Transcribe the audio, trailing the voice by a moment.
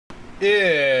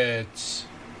It's...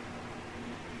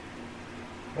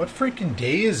 What freaking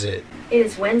day is it? It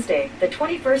is Wednesday, the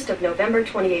 21st of November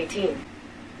 2018.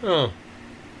 Oh.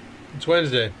 It's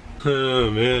Wednesday. Oh,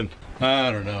 man.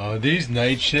 I don't know. These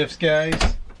night shifts, guys,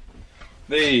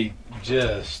 they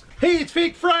just... Hey, it's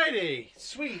Fake Friday!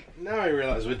 Sweet. Now I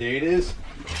realize what day it is.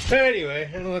 Anyway,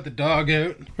 I'm gonna let the dog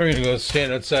out. We're gonna go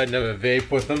stand outside and have a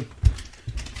vape with him.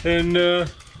 And,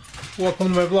 welcome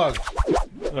to my vlog.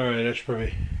 Alright, I should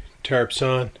probably tarps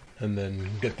on and then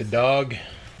get the dog.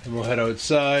 And we'll head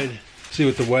outside, see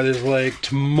what the weather's like.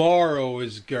 Tomorrow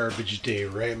is garbage day,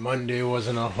 right? Monday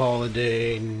wasn't a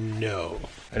holiday, no.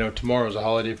 I know tomorrow's a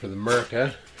holiday for the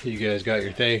Merca. You guys got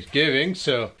your Thanksgiving,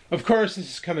 so of course this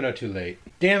is coming out too late.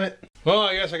 Damn it. Well,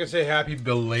 I guess I can say happy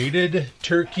belated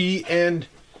turkey and,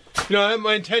 you know,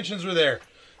 my intentions were there.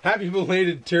 Happy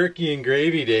belated turkey and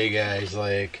gravy day, guys.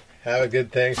 Like, have a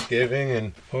good Thanksgiving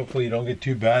and hopefully you don't get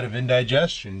too bad of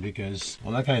indigestion because,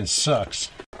 well, that kind of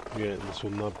sucks. Yeah, this will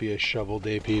not be a shovel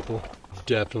day, people.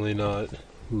 Definitely not.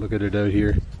 Look at it out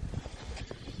here.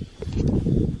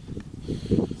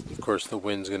 Of course, the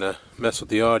wind's gonna mess with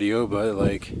the audio, but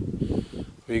like,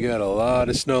 we got a lot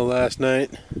of snow last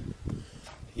night.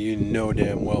 You know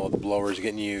damn well the blower's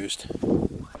getting used.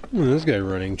 This guy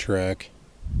running track.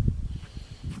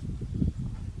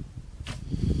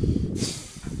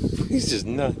 He's just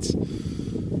nuts.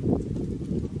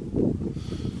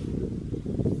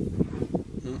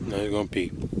 Now he's gonna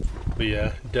pee. But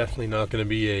yeah, definitely not gonna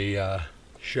be a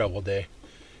shovel day.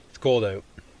 It's cold out.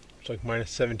 It's like minus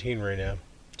 17 right now.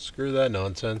 Screw that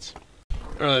nonsense.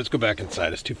 Alright, let's go back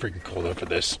inside. It's too freaking cold out for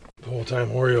this. The whole time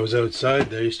Oreo was outside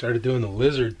there, he started doing the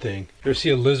lizard thing. You ever see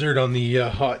a lizard on the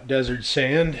hot desert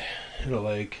sand? It'll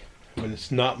like, when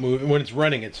it's not moving, when it's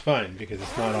running it's fine because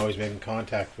it's not always making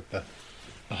contact with the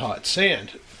hot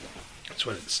sand. That's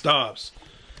when it stops.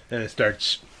 Then it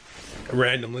starts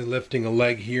randomly lifting a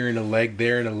leg here and a leg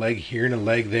there and a leg here and a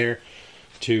leg there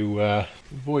to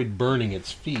avoid burning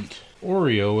its feet.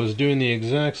 Oreo was doing the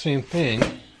exact same thing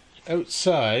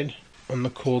outside on the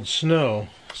cold snow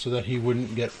so that he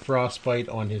wouldn't get frostbite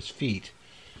on his feet.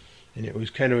 And it was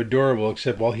kind of adorable,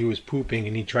 except while he was pooping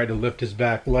and he tried to lift his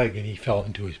back leg and he fell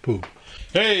into his poop.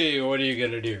 Hey, what are you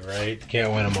gonna do, right?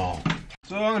 Can't win them all.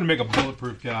 So I'm gonna make a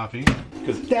bulletproof coffee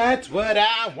because that's what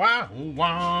I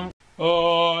want.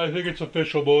 Oh, I think it's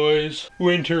official, boys.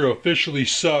 Winter officially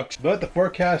sucks. But the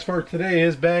forecast for today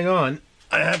is bang on,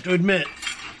 I have to admit.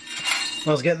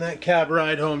 I was getting that cab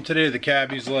ride home today. The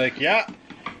cabbie's like, yeah,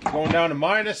 going down to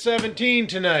minus 17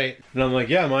 tonight. And I'm like,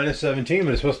 yeah, minus 17,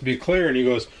 but it's supposed to be clear. And he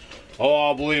goes, oh,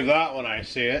 I'll believe that when I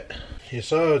see it. You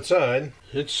saw outside.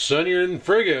 It's sunnier than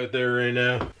frig out there right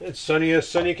now. It's sunny as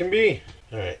sunny can be.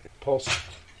 All right, pulse,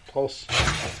 pulse.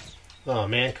 Oh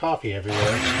man, coffee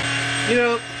everywhere. You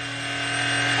know,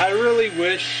 I really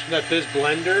wish that this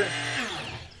blender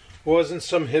wasn't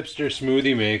some hipster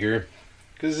smoothie maker.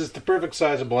 Because it's the perfect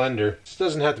size of blender. This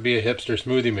doesn't have to be a hipster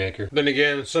smoothie maker. Then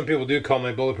again, some people do call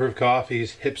my bulletproof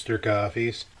coffees hipster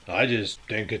coffees. I just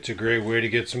think it's a great way to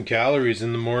get some calories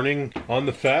in the morning on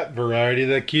the fat variety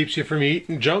that keeps you from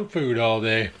eating junk food all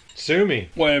day. Sue me.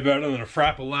 Way better than a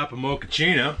Frappa-Lappa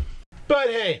mochaccino. But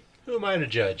hey, who am I to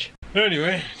judge?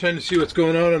 Anyway, time to see what's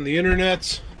going on the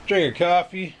internets. Drink a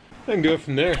coffee and go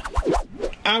from there.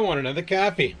 I want another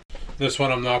coffee. This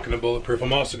one I'm not going to bulletproof.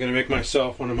 I'm also going to make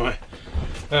myself one of my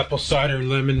apple cider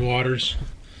lemon waters.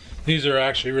 These are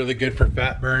actually really good for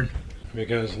fat burn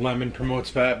because lemon promotes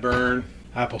fat burn,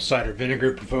 apple cider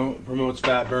vinegar promotes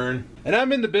fat burn, and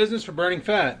I'm in the business for burning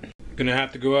fat. Gonna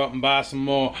have to go out and buy some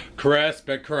more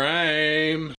Krispy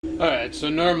Kreme. Alright, so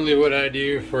normally what I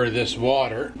do for this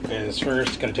water is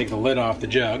first gotta take the lid off the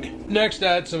jug. Next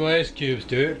add some ice cubes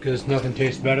to it because nothing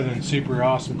tastes better than super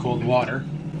awesome cold water.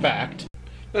 Fact.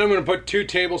 Then I'm gonna put 2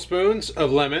 tablespoons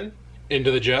of lemon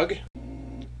into the jug.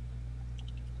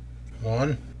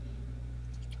 1,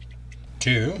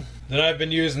 2. Then I've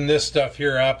been using this stuff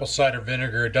here, apple cider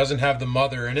vinegar. It doesn't have the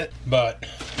mother in it, but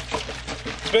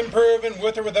it's been proven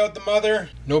with or without the mother,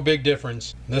 no big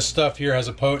difference. This stuff here has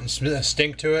a potent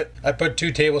stink to it. I put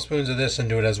 2 tablespoons of this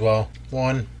into it as well.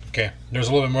 1. Okay, there's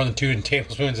a little bit more than 2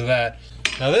 tablespoons of that.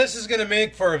 Now this is gonna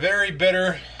make for a very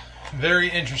bitter, very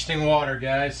interesting water,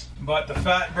 guys. But the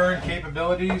fat burn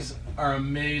capabilities are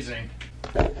amazing.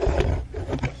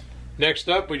 Next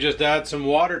up, we just add some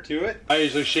water to it. I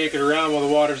usually shake it around while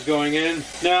the water's going in.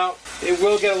 Now, it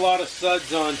will get a lot of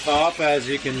suds on top, as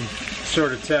you can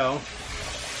sort of tell.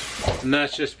 And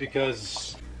that's just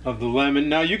because of the lemon.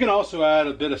 Now you can also add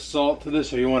a bit of salt to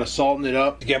this if you want to salten it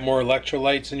up to get more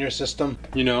electrolytes in your system.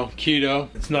 You know, keto,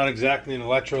 it's not exactly an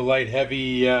electrolyte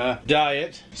heavy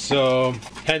diet, so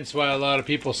hence why a lot of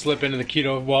people slip into the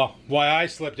keto. Well, why I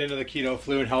slipped into the keto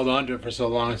flu and held on to it for so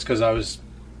long is because I was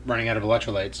running out of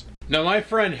electrolytes. Now my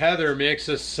friend Heather makes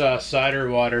this cider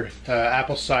water,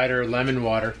 apple cider lemon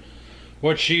water.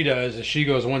 What she does is she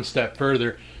goes one step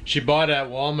further. She bought at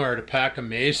Walmart a pack of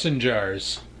mason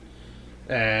jars,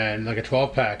 and like a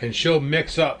 12-pack, and she'll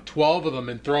mix up 12 of them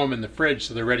and throw them in the fridge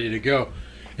so they're ready to go.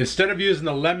 Instead of using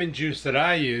the lemon juice that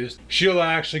I used, she'll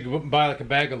actually buy like a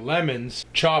bag of lemons,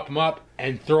 chop them up,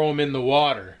 and throw them in the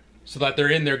water so that they're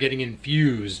in there getting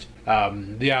infused.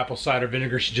 The apple cider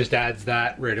vinegar, she just adds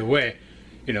that right away.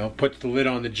 You know, puts the lid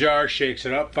on the jar, shakes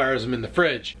it up, fires them in the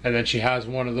fridge, and then she has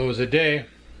one of those a day,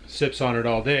 sips on it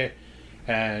all day,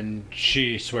 and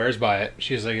she swears by it.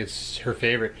 She's like, it's her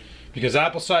favorite. Because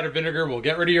apple cider vinegar will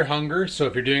get rid of your hunger. So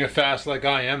if you're doing a fast like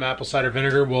I am, apple cider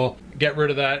vinegar will get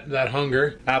rid of that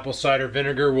hunger. Apple cider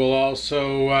vinegar will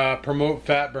also promote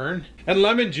fat burn. And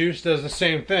lemon juice does the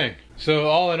same thing. So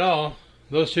all in all,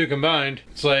 those two combined,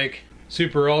 it's like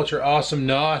super ultra awesome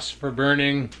NOS for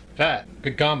burning fat.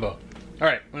 Good combo.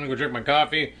 Alright, I'm gonna go drink my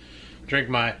coffee, drink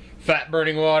my fat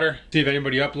burning water, see if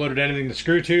anybody uploaded anything to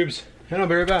Screw Tubes, and I'll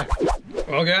be right back.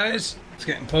 Well guys, it's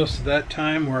getting close to that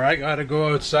time where I gotta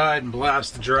go outside and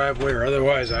blast the driveway, or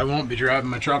otherwise I won't be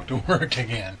driving my truck to work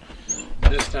again.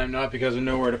 This time not because of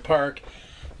nowhere to park.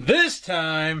 This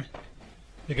time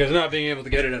because of not being able to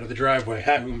get it out of the driveway.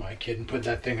 Who am I kidding? Put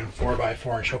that thing in a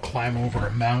 4x4 and she'll climb over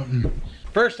a mountain.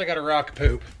 First I gotta rock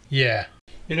poop. Yeah.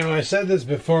 You know, I said this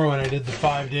before when I did the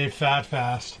 5-day fat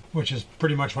fast, which is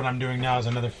pretty much what I'm doing now, is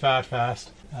another fat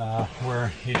fast,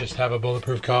 where you just have a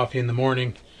bulletproof coffee in the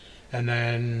morning, and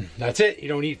then that's it. You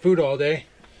don't eat food all day.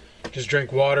 Just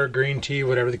drink water, green tea,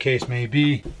 whatever the case may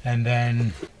be, and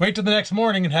then wait till the next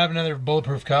morning and have another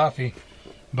bulletproof coffee.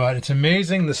 But it's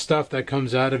amazing the stuff that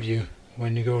comes out of you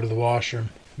when you go to the washroom,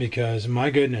 because my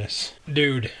goodness,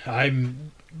 dude,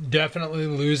 I'm definitely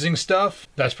losing stuff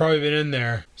that's probably been in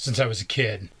there since I was a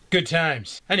kid. Good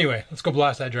times. Anyway, let's go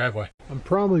blast that driveway. I'm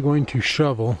probably going to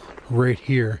shovel right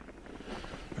here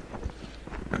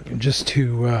just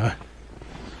to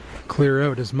clear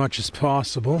out as much as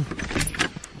possible.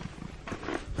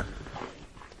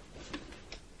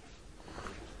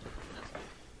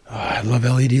 Oh, I love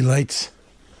LED lights.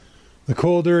 The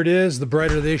colder it is, the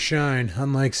brighter they shine,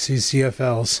 unlike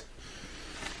CCFLs.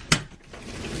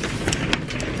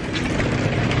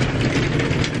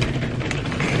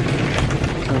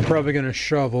 I'm probably going to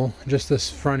shovel just this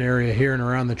front area here and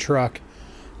around the truck,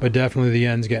 but definitely the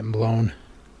end's getting blown.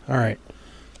 Alright,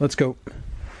 let's go.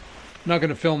 Not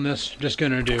going to film this, just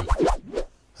going to do.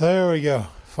 There we go.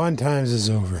 Fun times is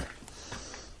over.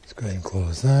 Let's go ahead and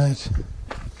close that.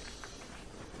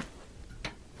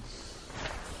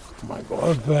 Put my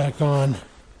glove back on.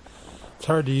 It's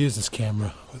hard to use this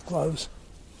camera with gloves.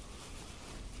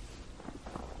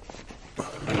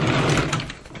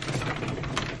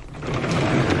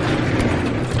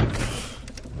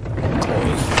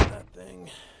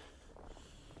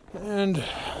 And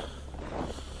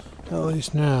at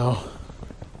least now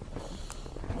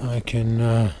I can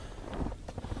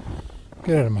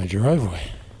get out of my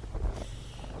driveway.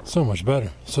 So much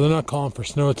better. So they're not calling for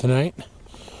snow tonight,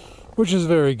 which is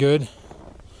very good.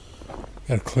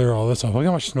 Gotta clear all this off. Look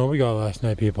how much snow we got last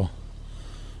night, people.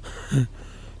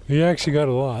 We actually got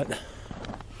a lot.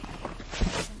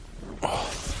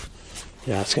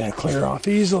 Yeah, it's gonna clear off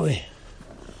easily.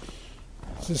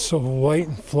 This is so light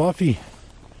and fluffy.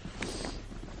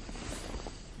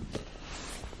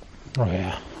 Oh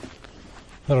yeah,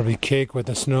 that'll be cake with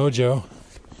the snow, Joe.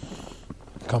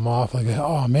 Come off like that.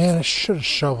 Oh man, I should have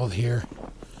shoveled here.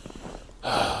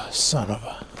 Son of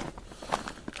a...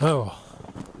 Oh,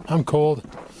 I'm cold.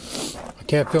 I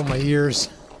can't feel my ears.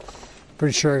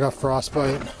 Pretty sure I got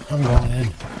frostbite. I'm going in.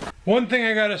 One thing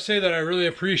I gotta say that I really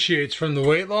appreciate from the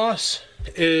weight loss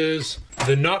is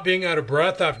the not being out of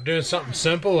breath after doing something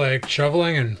simple like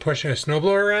shoveling and pushing a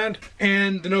snowblower around,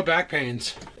 and the no back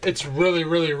pains. It's really,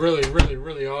 really, really, really,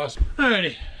 really awesome.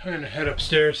 Alrighty, I'm gonna head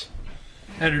upstairs,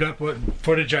 edit up what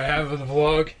footage I have of the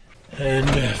vlog, and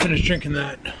finish drinking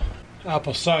that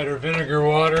apple cider vinegar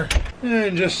water,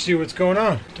 and just see what's going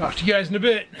on. Talk to you guys in a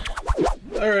bit.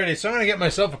 Alrighty, so I'm gonna get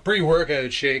myself a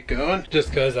pre-workout shake going, just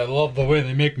because I love the way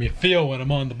they make me feel when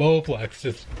I'm on the Bowflex.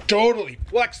 Just totally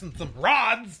flexing some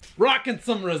rods, rocking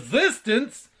some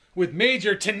resistance with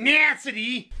major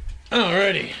tenacity.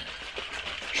 Alrighty,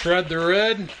 shred the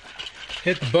red,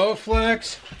 hit the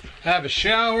Bowflex, have a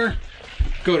shower,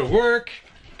 go to work,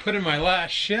 put in my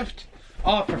last shift,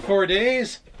 off for 4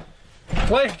 days,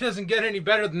 Life doesn't get any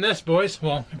better than this, boys.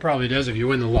 Well, it probably does if you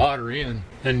win the lottery, and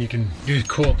then you can do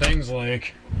cool things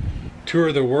like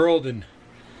tour the world and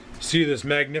see this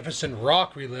magnificent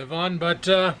rock we live on. But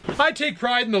I take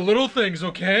pride in the little things,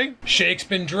 okay? Shake's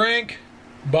been drank,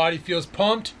 body feels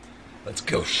pumped. Let's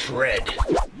go shred.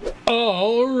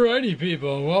 Alrighty,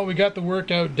 people. Well, we got the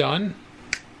workout done.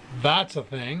 That's a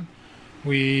thing.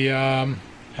 We had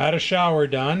a shower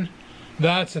done.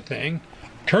 That's a thing.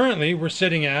 Currently, we're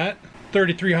sitting at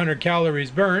 3,300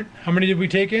 calories burnt. How many did we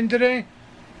take in today?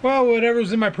 Well,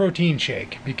 whatever's in my protein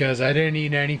shake, because I didn't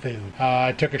eat any food.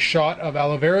 I took a shot of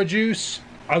aloe vera juice.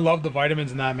 I love the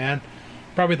vitamins in that, man.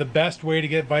 Probably the best way to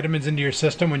get vitamins into your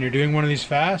system when you're doing one of these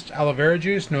fast. Aloe vera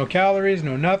juice, no calories,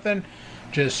 no nothing.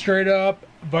 Just straight up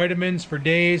vitamins for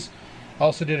days.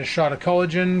 Also did a shot of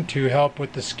collagen to help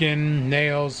with the skin,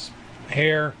 nails,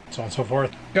 hair, so on and so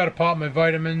forth. Gotta pop my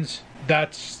vitamins.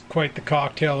 That's quite the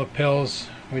cocktail of pills.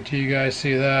 Wait till you guys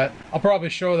see that. I'll probably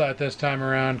show that this time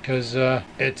around because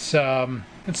it's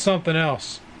something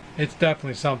else. It's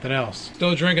definitely something else.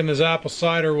 Still drinking this apple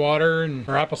cider water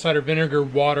or apple cider vinegar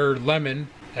water lemon.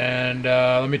 And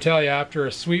let me tell you, after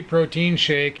a sweet protein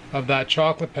shake of that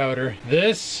chocolate powder,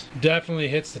 this definitely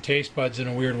hits the taste buds in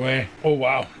a weird way. Oh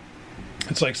wow,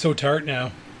 it's like so tart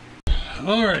now.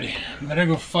 Alrighty, I'm gonna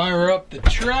go fire up the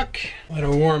truck, let it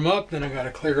warm up, then I gotta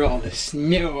clear all the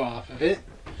snow off of it.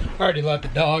 I already let the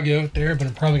dog out there, but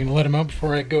I'm probably gonna let him out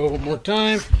before I go one more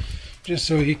time, just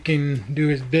so he can do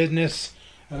his business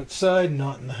outside,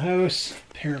 not in the house.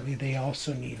 Apparently they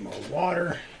also need more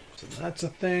water, so that's a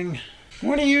thing.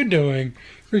 What are you doing?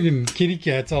 Freaking kitty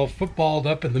cat's all footballed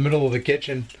up in the middle of the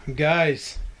kitchen.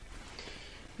 Guys,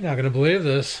 you're not gonna believe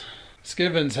this.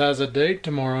 Skivens has a date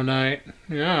tomorrow night.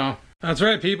 Yeah. That's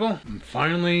right, people. I'm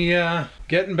finally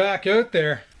getting back out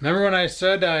there. Remember when I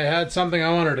said I had something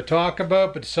I wanted to talk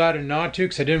about but decided not to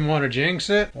because I didn't want to jinx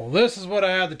it? Well, this is what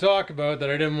I had to talk about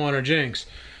that I didn't want to jinx.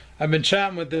 I've been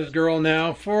chatting with this girl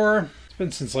now it's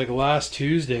been since like last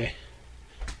Tuesday.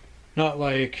 Not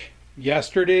like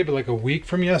yesterday, but like a week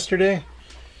from yesterday.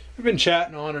 We've been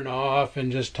chatting on and off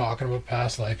and just talking about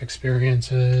past life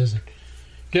experiences and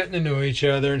getting to know each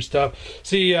other and stuff.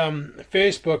 See,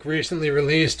 Facebook recently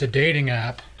released a dating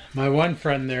app. My one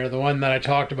friend there, the one that I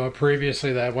talked about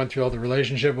previously that I went through all the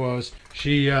relationship woes,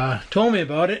 she told me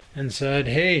about it and said,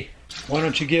 hey, why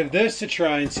don't you give this a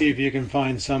try and see if you can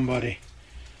find somebody.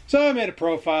 So I made a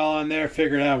profile on there,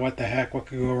 figured out what what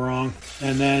could go wrong.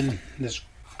 And then this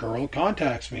girl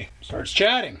contacts me, starts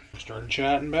chatting. Started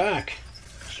chatting back.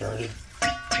 Started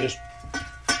just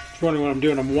wondering what I'm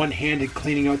doing. I'm one-handed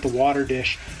cleaning out the water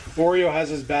dish. Oreo has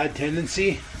this bad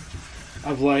tendency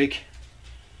of like,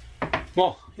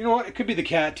 well, you know what? It could be the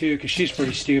cat too, because she's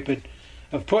pretty stupid.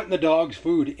 Of putting the dog's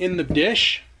food in the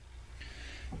dish,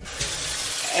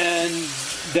 and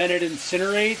then it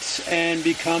incinerates and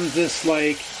becomes this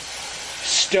like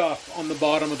stuff on the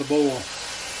bottom of the bowl.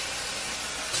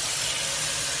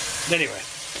 Anyway,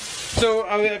 so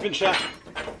I've been chatting.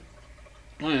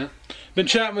 Oh yeah. Been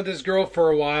chatting with this girl for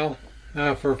a while,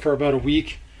 for about a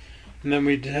week, and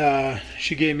then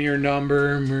she gave me her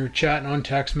number, and we were chatting on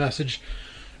text message,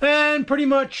 and pretty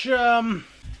much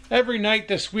every night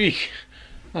this week.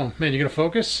 Oh man, you gonna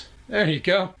focus? There you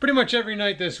go. Pretty much every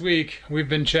night this week, we've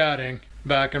been chatting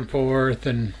back and forth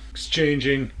and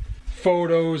exchanging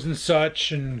photos and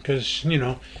such, and because you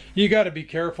know you got to be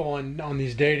careful on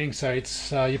these dating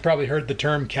sites. You probably heard the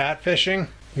term catfishing,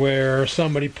 where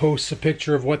somebody posts a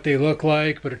picture of what they look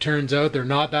like, but it turns out they're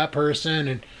not that person.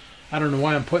 And I don't know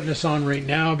why I'm putting this on right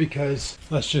now, because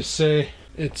let's just say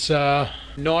it's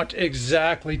not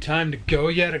exactly time to go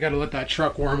yet. I gotta let that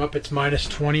truck warm up. It's minus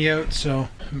 20 out, so,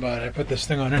 but I put this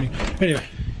thing on anyway.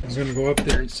 I was gonna go up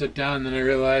there and sit down, and then I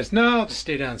realized, no, I'll just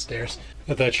stay downstairs.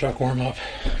 Let that truck warm up.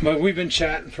 But we've been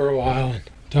chatting for a while and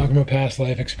talking about past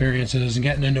life experiences and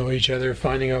getting to know each other,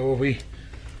 finding out what we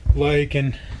like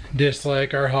and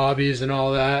dislike, our hobbies and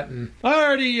all that. And I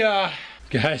already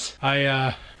guys,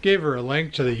 I gave her a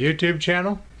link to the YouTube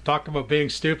channel. Talk about being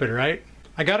stupid, right?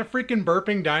 I got a freaking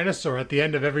burping dinosaur at the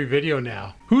end of every video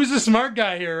now. Who's the smart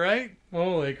guy here, right?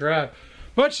 Holy crap.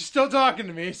 But she's still talking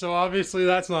to me, so obviously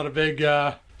that's not a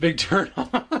big turn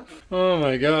off. Oh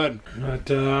my god. But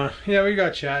yeah, we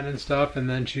got chatting and stuff, and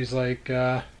then she's like,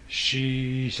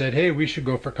 she said, hey, we should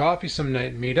go for coffee some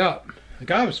night and meet up.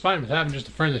 Like, I was fine with having just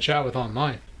a friend to chat with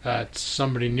online. That's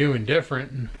somebody new and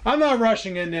different. And I'm not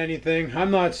rushing into anything. I'm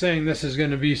not saying this is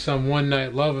going to be some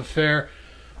one-night love affair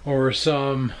or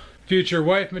some future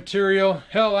wife material.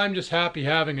 Hell, I'm just happy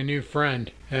having a new friend.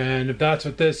 And if that's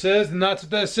what this is, then that's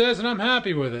what this is, and I'm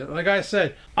happy with it. Like I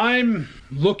said, I'm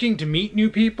looking to meet new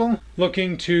people,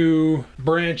 looking to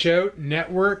branch out,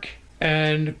 network,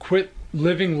 and quit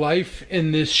living life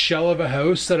in this shell of a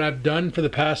house that I've done for the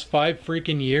past 5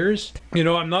 freaking years. You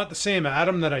know, I'm not the same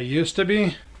Adam that I used to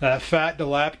be. That fat,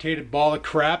 dilapidated ball of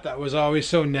crap that was always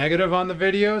so negative on the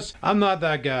videos. I'm not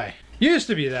that guy. Used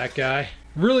to be that guy.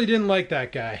 Really didn't like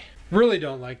that guy. Really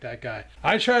don't like that guy.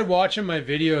 I tried watching my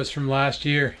videos from last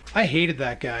year. I hated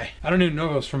that guy. I don't even know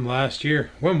if it was from last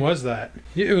year. When was that?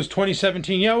 It was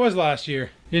 2017. Yeah, it was last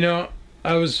year. You know,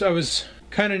 I was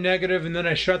kind of negative, and then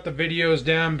I shut the videos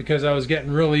down because I was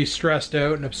getting really stressed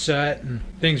out and upset, and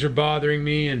things were bothering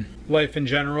me and life in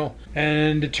general.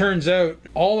 And it turns out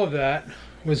all of that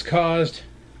was caused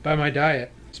by my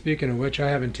diet. Speaking of which, I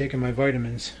haven't taken my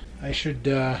vitamins. I should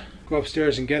go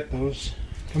upstairs and get those.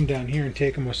 Come down here and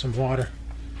take them with some water.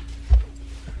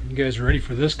 You guys ready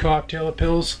for this cocktail of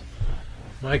pills?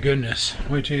 My goodness,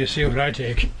 wait till you see what I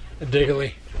take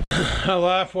daily. I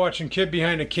laugh watching Kid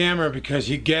behind the camera because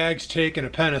he gags taking a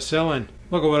penicillin.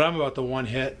 Look at what I'm about to one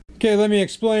hit. Okay, let me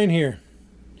explain here.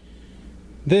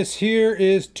 This here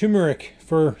is turmeric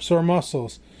for sore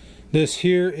muscles. This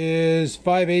here is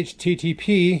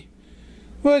 5-HTTP,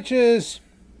 which is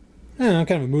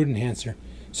kind of a mood enhancer.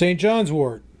 St. John's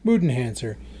wort, mood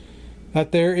enhancer.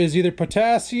 That there is either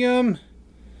potassium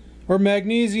or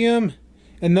magnesium,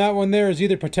 and that one there is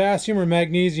either potassium or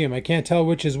magnesium. I can't tell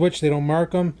which is which, they don't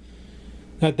mark them.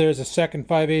 That there's a second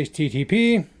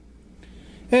 5-HTTP.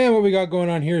 And what we got going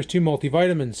on here is 2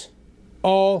 multivitamins.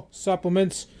 All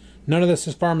supplements. None of this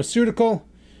is pharmaceutical.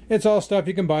 It's all stuff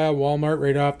you can buy at Walmart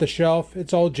right off the shelf.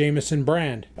 It's all Jameson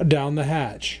brand, down the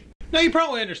hatch. Now you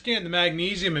probably understand the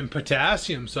magnesium and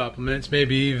potassium supplements,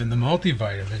 maybe even the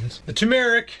multivitamins. The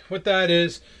turmeric, what that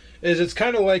is it's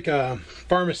kind of like a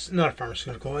herbal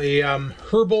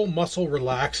muscle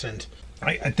relaxant.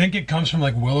 I think it comes from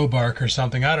like willow bark or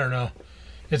something, I don't know.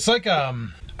 It's like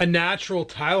a natural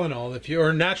Tylenol, or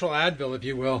a natural Advil, if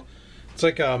you will. It's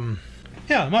like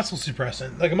yeah, a muscle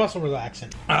suppressant, like a muscle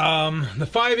relaxant. The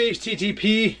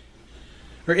 5-HTTP,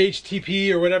 or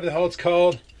HTP, or whatever the hell it's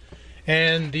called,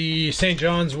 and the St.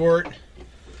 John's wort,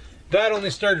 that only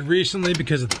started recently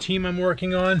because of the team I'm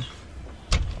working on.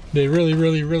 They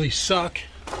really suck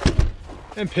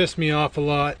and piss me off a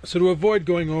lot. So to avoid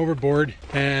going overboard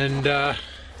and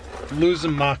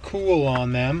losing my cool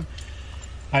on them,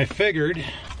 I figured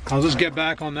I'll just get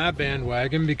back on that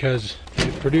bandwagon because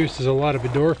it produces a lot of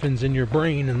endorphins in your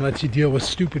brain and lets you deal with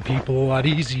stupid people a lot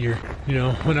easier. You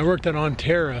know, when I worked at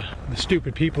Onterra, the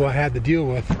stupid people I had to deal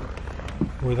with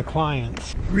were the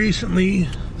clients. Recently,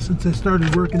 since I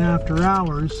started working after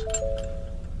hours,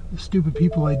 the stupid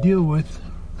people I deal with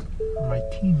are my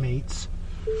teammates.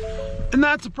 And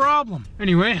that's a problem.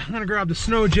 Anyway, I'm gonna grab the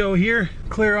snow gel here,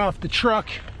 clear off the truck,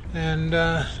 and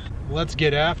let's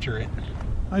get after it.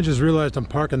 I just realized I'm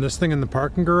parking this thing in the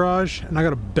parking garage, and I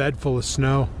got a bed full of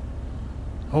snow.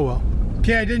 Oh well.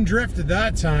 Okay, I didn't drift at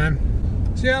that time.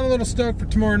 So yeah, I'm a little stoked for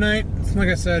tomorrow night. Like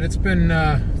I said, it's been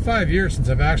 5 years since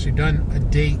I've actually done a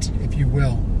date, if you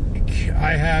will.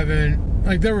 I haven't,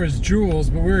 like, there was Jules,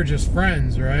 but we were just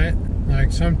friends, right?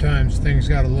 Like, sometimes things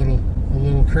got a little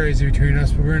crazy between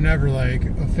us, but we were never like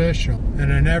official.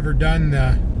 And I never done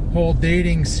the whole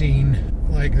dating scene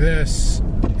like this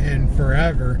in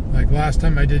forever. Like, last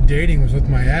time I did dating was with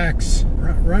my ex. Go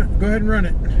ahead and run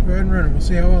it. Go ahead and run it. We'll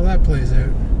see how well that plays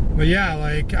out. But yeah,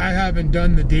 like, I haven't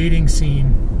done the dating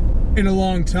scene in a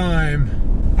long time.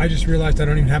 I just realized I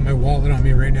don't even have my wallet on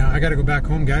me right now. I gotta go back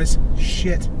home, guys.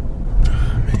 Shit.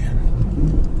 Oh, man.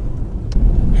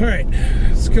 Alright,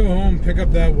 let's go home, pick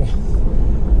up that wall.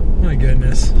 My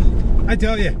goodness. I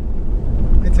tell you.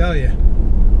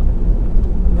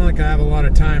 Not like I have a lot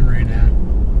of time right now.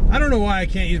 I don't know why I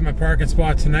can't use my parking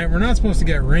spot tonight. We're not supposed to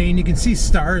get rain. You can see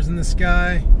stars in the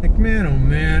sky. Like, man, oh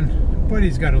man.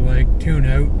 Buddy's got to, like, tune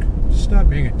out. Stop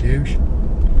being a douche.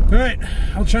 Alright,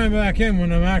 I'll chime back in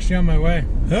when I'm actually on my way.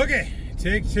 Okay,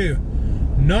 take 2.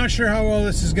 Not sure how well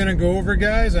this is going to go over,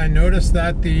 guys. I noticed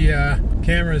that the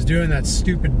camera is doing that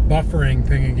stupid buffering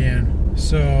thing again.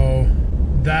 So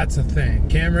that's a thing.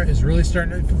 Camera is really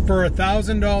starting to, for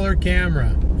 $1,000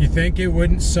 camera, you think it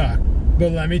wouldn't suck.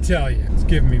 But let me tell you, it's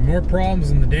giving me more problems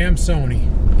than the damn Sony.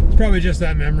 It's probably just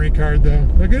that memory card though.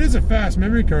 Like, it is a fast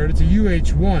memory card. It's a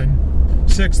UH1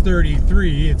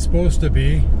 633, it's supposed to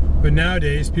be. But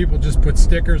nowadays, people just put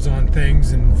stickers on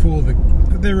things and fool the...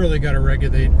 They really got to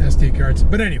regulate SD cards.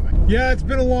 But anyway, yeah, it's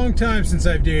been a long time since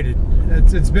I've dated.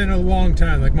 It's been a long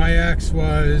time. Like, my ex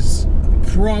was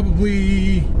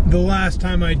probably the last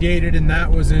time I dated, and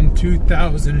that was in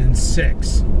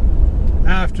 2006.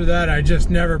 After that, I just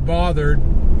never bothered,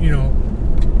 you know,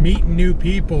 meeting new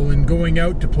people and going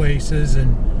out to places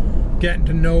and getting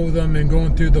to know them and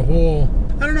going through the whole...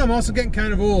 I don't know, I'm also getting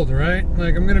kind of old, right?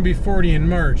 Like, I'm gonna be 40 in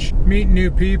March. Meeting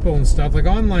new people and stuff. Like,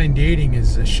 online dating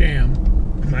is a sham.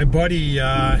 My buddy,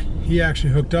 he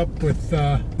actually hooked up with,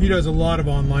 he does a lot of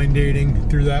online dating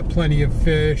through that Plenty of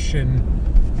Fish and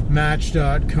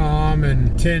Match.com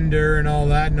and Tinder and all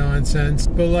that nonsense.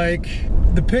 But like,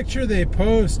 the picture they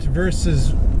post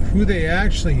versus who they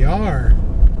actually are,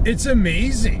 it's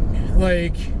amazing.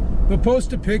 Like, they'll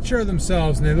post a picture of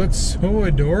themselves and they look so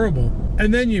adorable.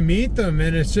 And then you meet them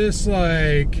and it's just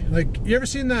like you ever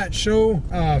seen that show,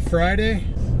 Friday?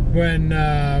 When,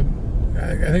 I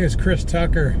think it's Chris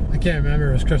Tucker. I can't remember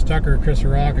if it was Chris Tucker or Chris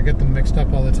Rock. I get them mixed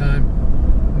up all the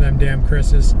time. Them damn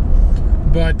Chris's.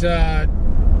 But,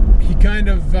 he kind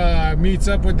of meets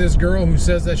up with this girl who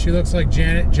says that she looks like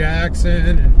Janet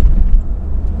Jackson,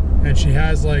 and she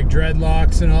has like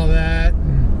dreadlocks and all that,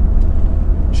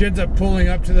 and she ends up pulling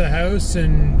up to the house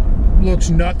and looks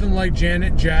nothing like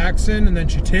Janet Jackson, and then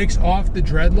she takes off the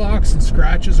dreadlocks and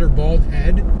scratches her bald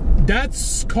head.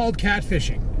 That's called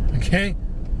catfishing, okay?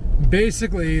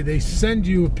 Basically, they send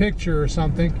you a picture or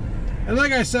something, and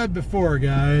like I said before,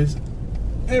 guys,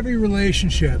 every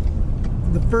relationship,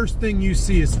 the first thing you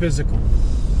see is physical.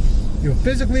 You'll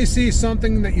physically see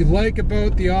something that you like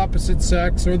about the opposite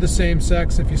sex or the same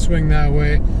sex if you swing that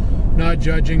way. Not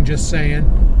judging, just saying.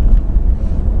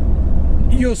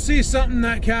 You'll see something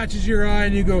that catches your eye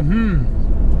and you go,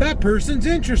 that person's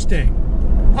interesting.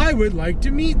 I would like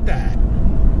to meet that.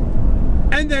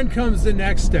 And then comes the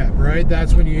next step, right?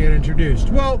 That's when you get introduced.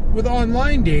 Well, with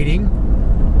online dating,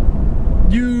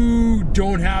 you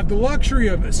don't have the luxury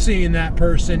of seeing that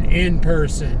person in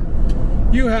person.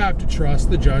 You have to trust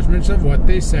the judgments of what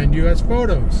they send you as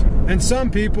photos. And some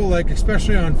people, like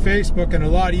especially on Facebook, and a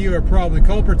lot of you are probably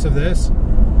culprits of this,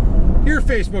 your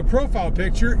Facebook profile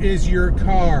picture is your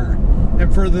car.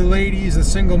 And for the ladies, the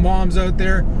single moms out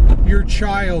there, your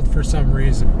child for some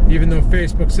reason. Even though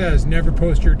Facebook says never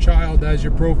post your child as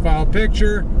your profile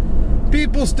picture,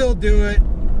 people still do it.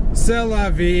 C'est la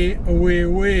vie, oui,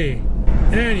 oui.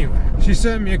 Anyway, she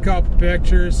sent me a couple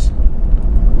pictures.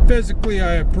 Physically,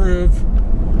 I approve.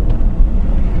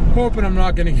 Hoping I'm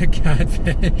not going to get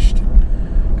catfished,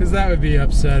 because that would be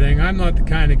upsetting. I'm not the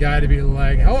kind of guy to be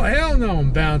like, oh, hell no,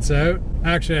 and bounce out.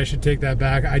 Actually, I should take that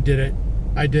back. I did it.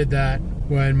 I did that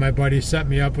when my buddy set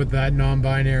me up with that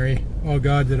non-binary. Oh,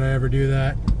 God, did I ever do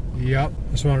that? Yep.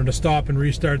 Just wanted to stop and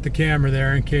restart the camera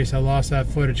there in case I lost that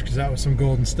footage, because that was some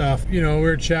golden stuff. You know, we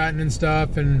were chatting and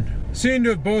stuff, and seem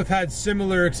to have both had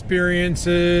similar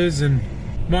experiences, and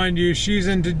mind you, she's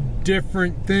into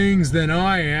different things than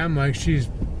I am. Like, she's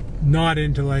not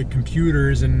into like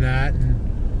computers and that,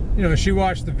 and you know, she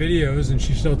watched the videos and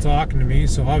she's still talking to me,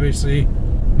 so obviously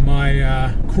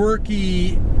my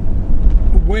quirky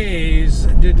ways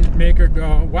didn't make her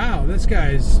go, wow, this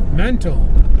guy's mental,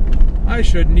 I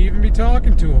shouldn't even be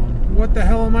talking to him, what the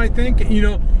hell am I thinking? You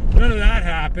know, none of that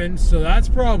happened, so that's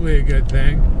probably a good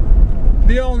thing.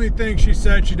 The only thing she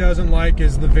said she doesn't like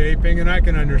is the vaping, and I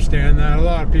can understand that. A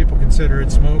lot of people consider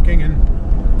it smoking,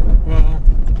 and, well,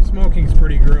 smoking's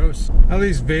pretty gross. At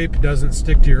least vape doesn't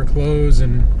stick to your clothes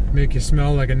and make you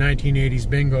smell like a 1980s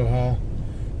bingo hall.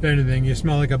 If anything, you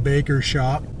smell like a baker's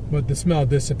shop, but the smell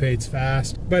dissipates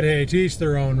fast. But hey, to each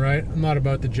their own, right? I'm not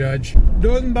about to judge.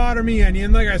 Doesn't bother me any,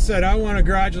 and like I said, I want to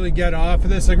gradually get off of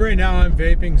this. Like right now, I'm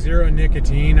vaping 0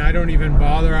 nicotine. I don't even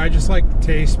bother. I just like the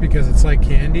taste because it's like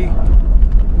candy.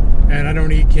 And I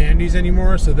don't eat candies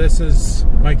anymore, so this is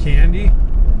my candy.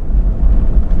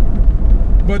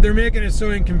 But they're making it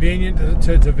so inconvenient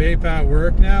to vape at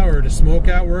work now, or to smoke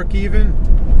at work even,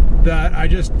 that I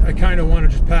kind of want to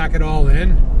just pack it all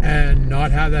in and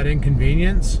not have that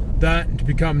inconvenience. That, to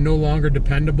become no longer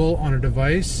dependable on a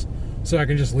device, so I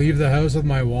can just leave the house with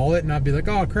my wallet and not be like,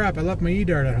 oh crap, I left my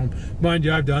e-dart at home. Mind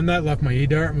you, I've done that, left my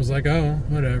e-dart and was like, oh,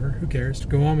 whatever, who cares,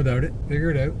 go on without it,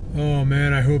 figure it out. Oh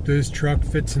man, I hope this truck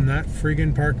fits in that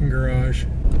friggin' parking garage.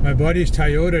 My buddy's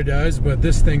Toyota does, but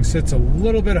this thing sits a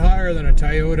little bit higher than a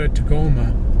Toyota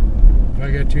Tacoma. If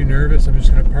I get too nervous, I'm just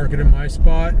gonna park it in my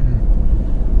spot,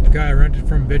 and the guy I rented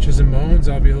from bitches and moans,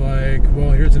 I'll be like,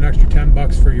 well, here's an extra 10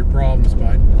 bucks for your problems,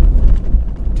 bud.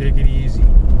 Take it easy.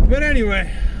 But anyway,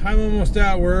 I'm almost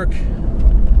at work.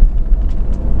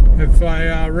 If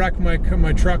I wreck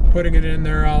my truck putting it in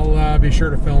there, I'll be sure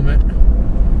to film it.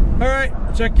 Alright,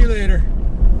 check you later.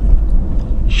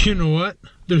 You know what?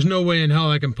 There's no way in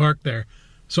hell I can park there.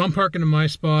 So I'm parking in my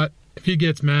spot. If he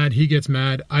gets mad, he gets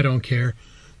mad. I don't care.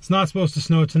 It's not supposed to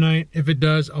snow tonight. If it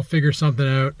does, I'll figure something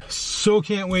out. So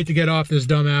can't wait to get off this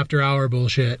dumb after hour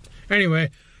bullshit.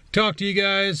 Anyway, talk to you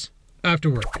guys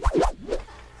after work.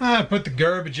 I put the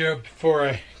garbage out before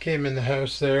I came in the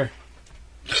house there.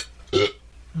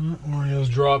 Oriole's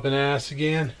dropping ass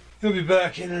again. He'll be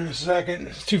back in a second.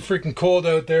 It's too freaking cold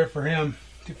out there for him.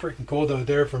 Too freaking cold out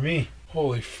there for me.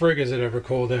 Holy frig, is it ever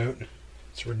cold out.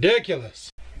 It's ridiculous.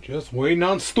 Just waiting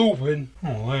on stupid.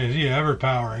 Oh, is he ever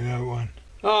powering out one?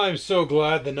 Oh, I'm so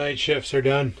glad the night shifts are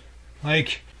done.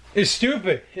 Like, it's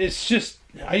stupid. It's just,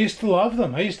 I used to love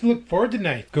them. I used to look forward to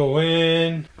night. Go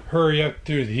in, hurry up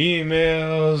through the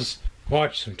emails,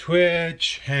 watch some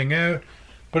Twitch, hang out.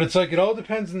 But it's like, it all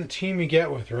depends on the team you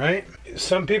get with, right?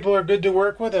 Some people are good to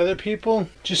work with, other people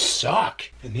just suck.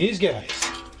 And these guys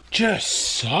just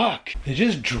suck. They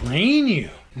just drain you.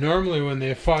 Normally when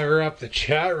they fire up the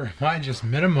chat room, I just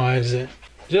minimize it.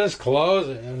 Just close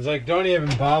it. And it's like, don't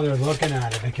even bother looking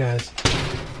at it, because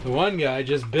the one guy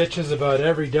just bitches about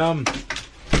every dumb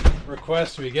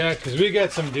request we get, because we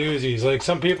get some doozies. Like,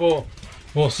 some people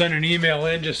will send an email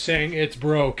in just saying it's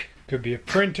broke. Could be a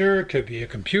printer, could be a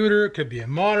computer, could be a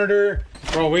monitor.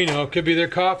 For all we know, it could be their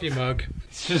coffee mug.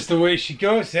 It's just the way she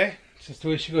goes, eh? It's just the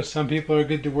way she goes. Some people are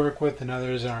good to work with and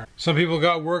others aren't. Some people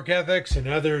got work ethics and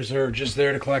others are just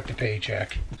there to collect a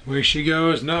paycheck. The way she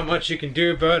goes, not much you can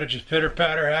do about it. Just pitter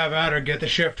patter, have at her, get the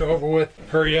shift over with.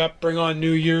 Hurry up, bring on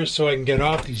New Year's so I can get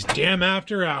off these damn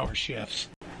after hour shifts.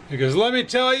 Because let me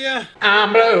tell you,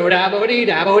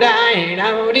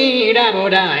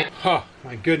 oh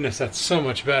my goodness, that's so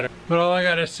much better. But all I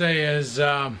gotta say is,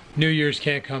 New Year's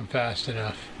can't come fast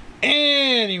enough.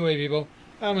 Anyway, people,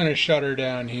 I'm gonna shut her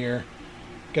down here.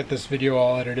 Get this video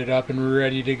all edited up and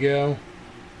ready to go.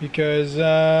 Because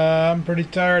I'm pretty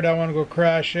tired. I wanna go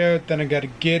crash out. Then I gotta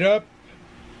get up,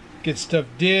 get stuff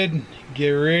did,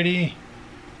 get ready.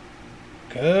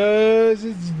 Cause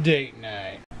it's date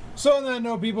night. So on that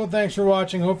note, people, thanks for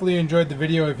watching. Hopefully you enjoyed the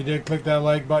video. If you did, click that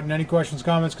like button. Any questions,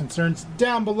 comments, concerns,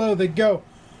 down below they go.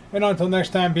 And until next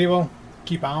time, people,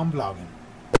 keep on vlogging.